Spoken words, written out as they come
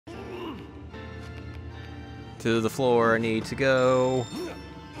To the floor I need to go.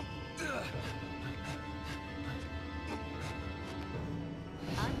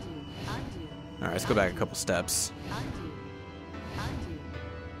 Alright, let's go back a couple steps.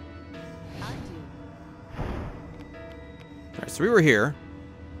 Alright, so we were here.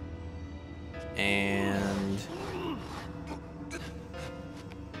 And...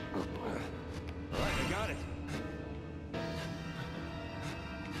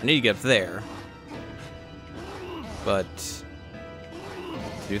 I need to get up there. But...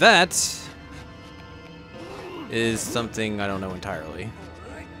 to do that... is something I don't know entirely.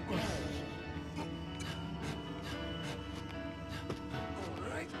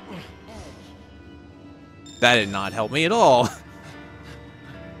 That did not help me at all.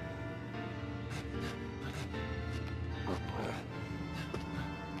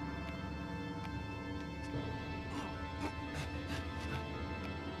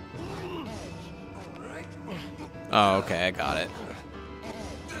 Oh, okay, I got it.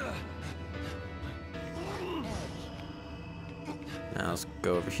 Now let's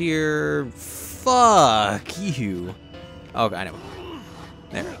go over here. Fuck you. Okay, I know.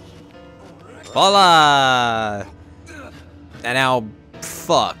 There. Voila! And now,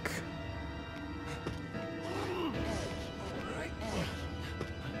 fuck.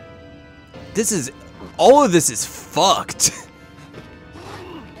 This is... all of this is fucked.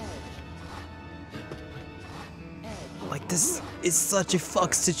 Like, this is such a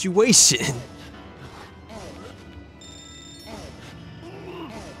fucked situation.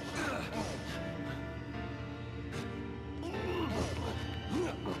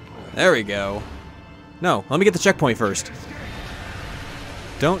 There we go. No, let me get the checkpoint first.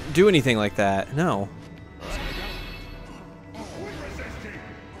 Don't do anything like that. No.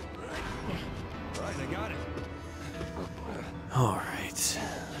 Alright.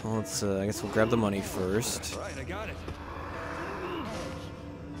 Well, let's, I guess we'll grab the money first.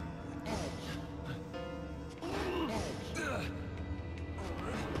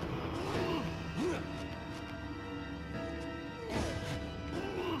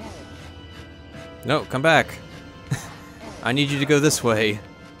 No, come back. I need you to go this way.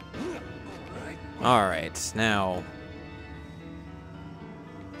 Alright, now.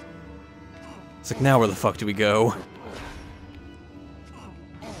 It's like, now where the fuck do we go?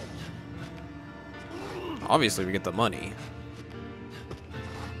 Obviously, we get the money.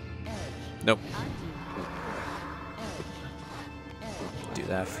 Nope. Do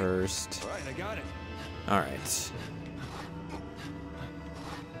that first. Alright.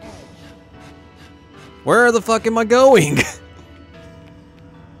 Where the fuck am I going?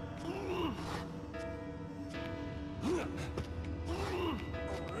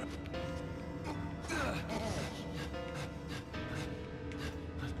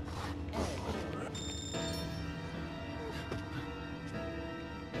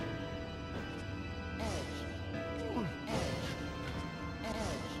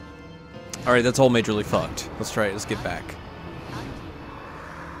 Alright, that's all majorly fucked. Let's try it. Let's get back.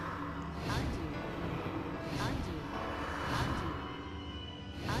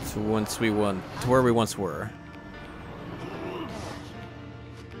 So once we won to where we once were.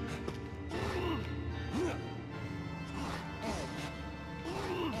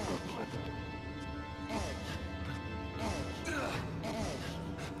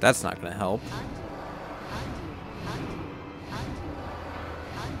 That's not gonna help.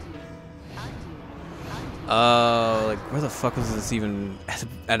 Like, where the fuck was this even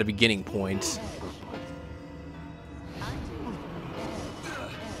at a beginning point?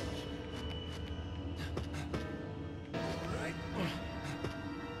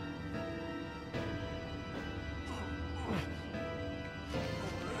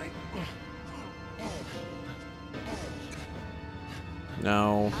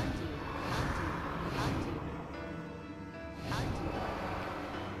 No.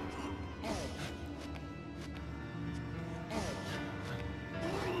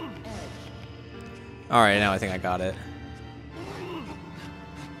 Alright, now I think I got it.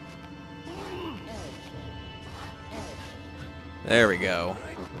 There we go.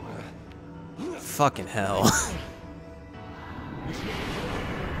 Fucking hell.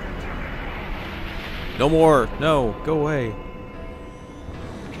 No more. No, go away.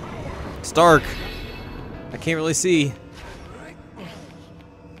 It's dark. I can't really see.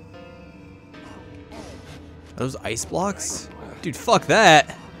 Are those ice blocks? Dude, fuck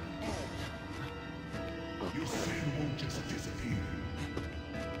that.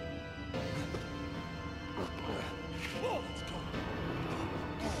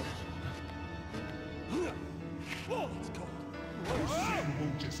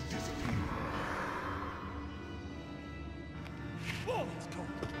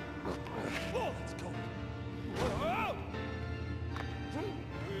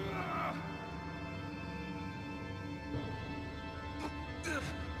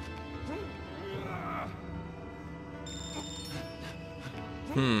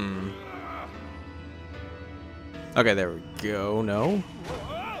 Okay, there we go. No.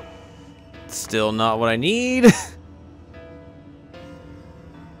 Still not what I need.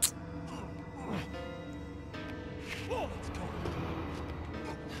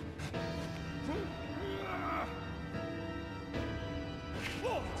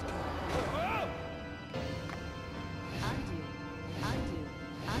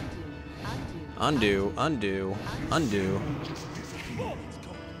 Undo, undo, undo.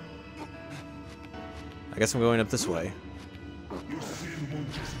 I guess I'm going up this way.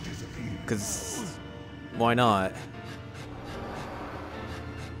 Because why not?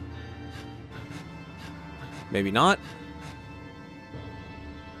 Maybe not.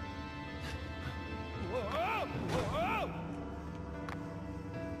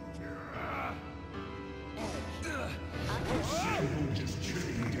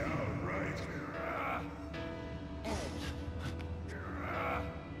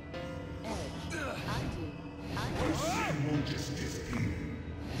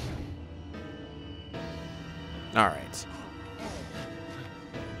 Alright.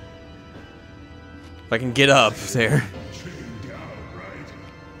 If I can get up there.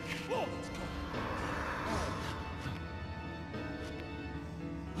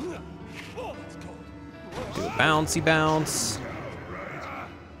 Do a bouncy bounce.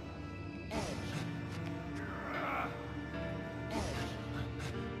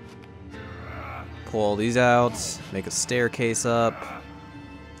 Pull all these out. Make a staircase up.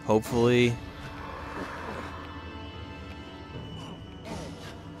 Hopefully.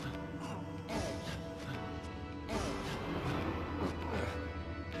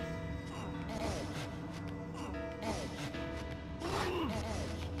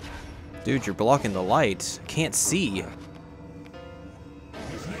 Dude, you're blocking the light. Can't see.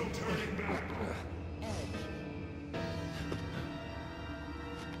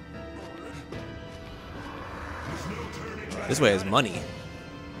 This way has money.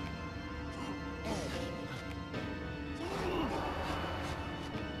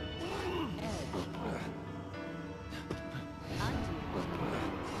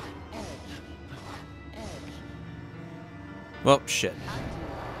 Well, shit.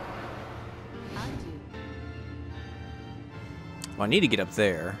 Well, I need to get up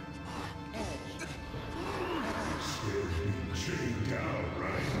there.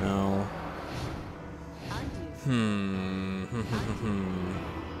 No.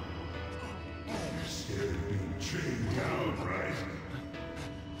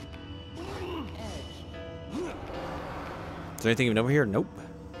 Is there anything even over here? Nope.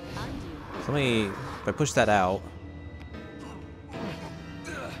 So let me, if I push that out,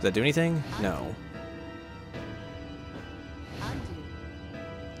 does that do anything? No.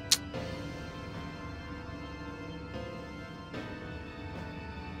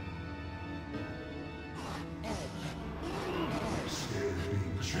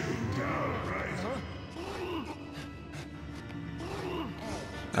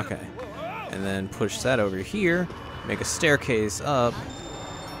 Okay. And then push that over here, make a staircase up.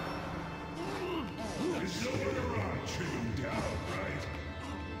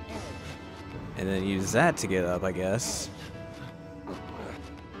 And then use that to get up, I guess.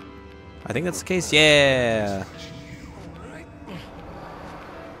 I think that's the case. Yeah.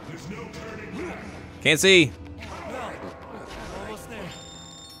 Can't see.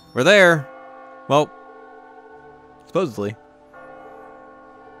 We're there. Well, supposedly.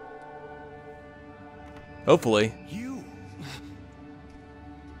 Hopefully.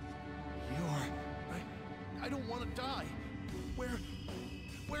 I don't want to die.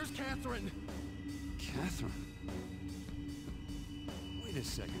 Where's Catherine? Catherine? Wait a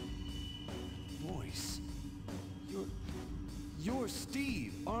second. Voice. You're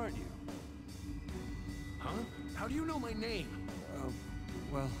Steve, aren't you? Huh? How do you know my name?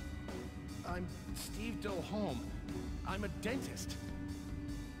 Well, I'm Steve Delhomme. I'm a dentist.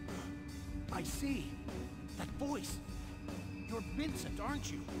 I see. That voice. You're Vincent, aren't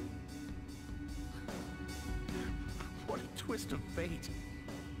you? What a twist of fate.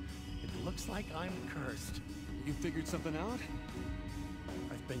 It looks like I'm cursed. you figured something out?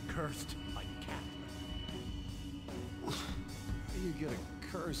 I've been cursed by Catherine. How do you get a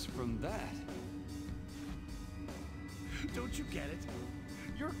curse from that? Don't you get it?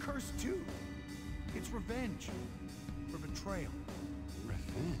 You're cursed too. It's revenge. For betrayal.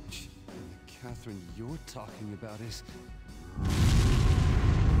 Revenge? The Catherine you're talking about is...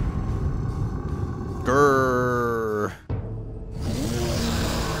 Grrr.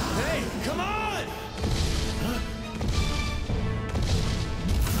 Hey, come on!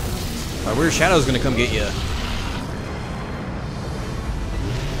 My weird shadow's gonna come get you.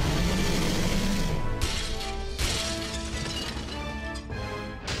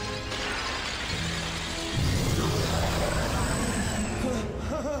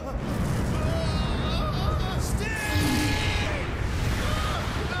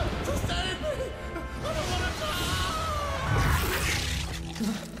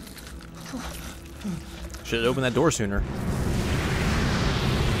 Should have opened that door sooner.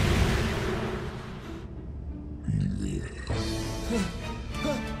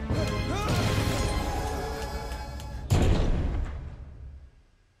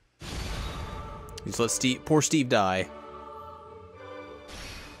 Just let poor Steve die.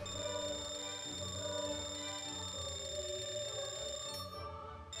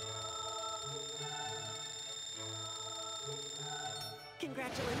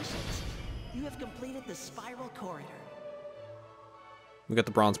 Congratulations. You have completed the spiral corridor. We got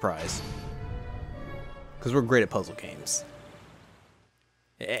the bronze prize. Because we're great at puzzle games.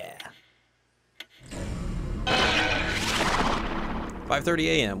 Yeah. 5:30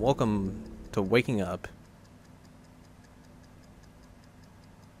 a.m. Welcome to waking up.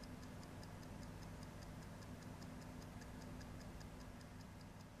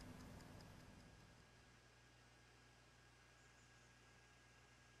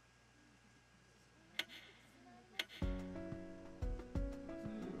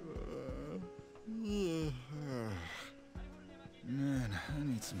 Man, I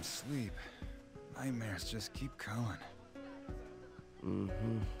need some sleep. Nightmares just keep coming.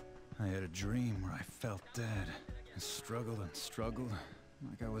 I had a dream where I felt dead. I struggled and struggled,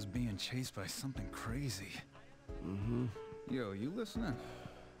 like I was being chased by something crazy. Yo, you listening?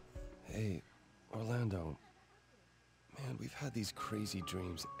 Hey, Orlando. Man, we've had these crazy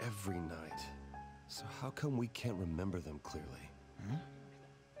dreams every night. So how come we can't remember them clearly?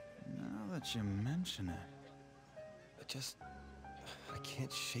 Now that you mention it. I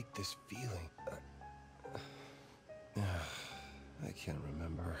can't shake this feeling. I can't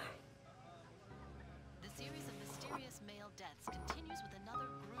remember. The series of mysterious male deaths continues with another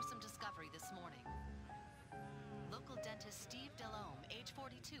gruesome discovery this morning. Local dentist Steve Delhomme, age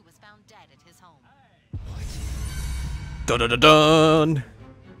 42, was found dead at his home. Dun dun dun dun!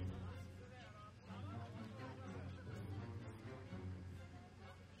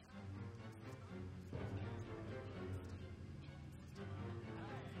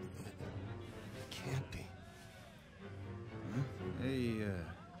 Can't be. Hey,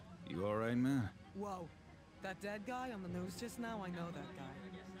 you alright, man? Whoa. That dead guy on the news just now, I know that guy.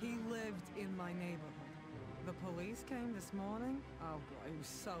 He lived in my neighborhood. The police came this morning? Oh boy, it was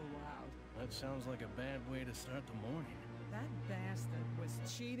so loud. That sounds like a bad way to start the morning. That bastard was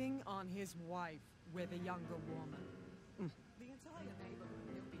cheating on his wife with a younger woman. The entire neighborhood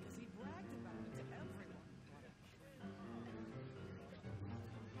knew because he bragged about it to everyone.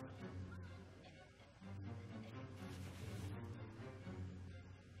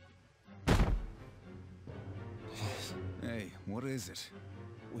 Hey, what is it?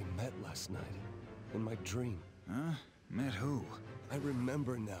 We met last night. In my dream. Huh? Met who? I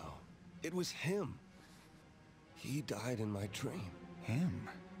remember now. It was him. He died in my dream. Him?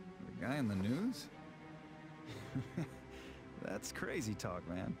 The guy in the news? That's crazy talk,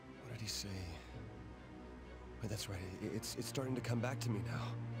 man. What did he say? Wait, that's right. It's starting to come back to me now.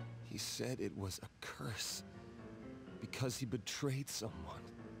 He said it was a curse. Because he betrayed someone.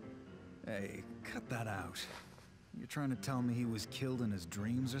 Hey, cut that out. You're trying to tell me he was killed in his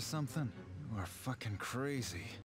dreams or something? You are fucking crazy.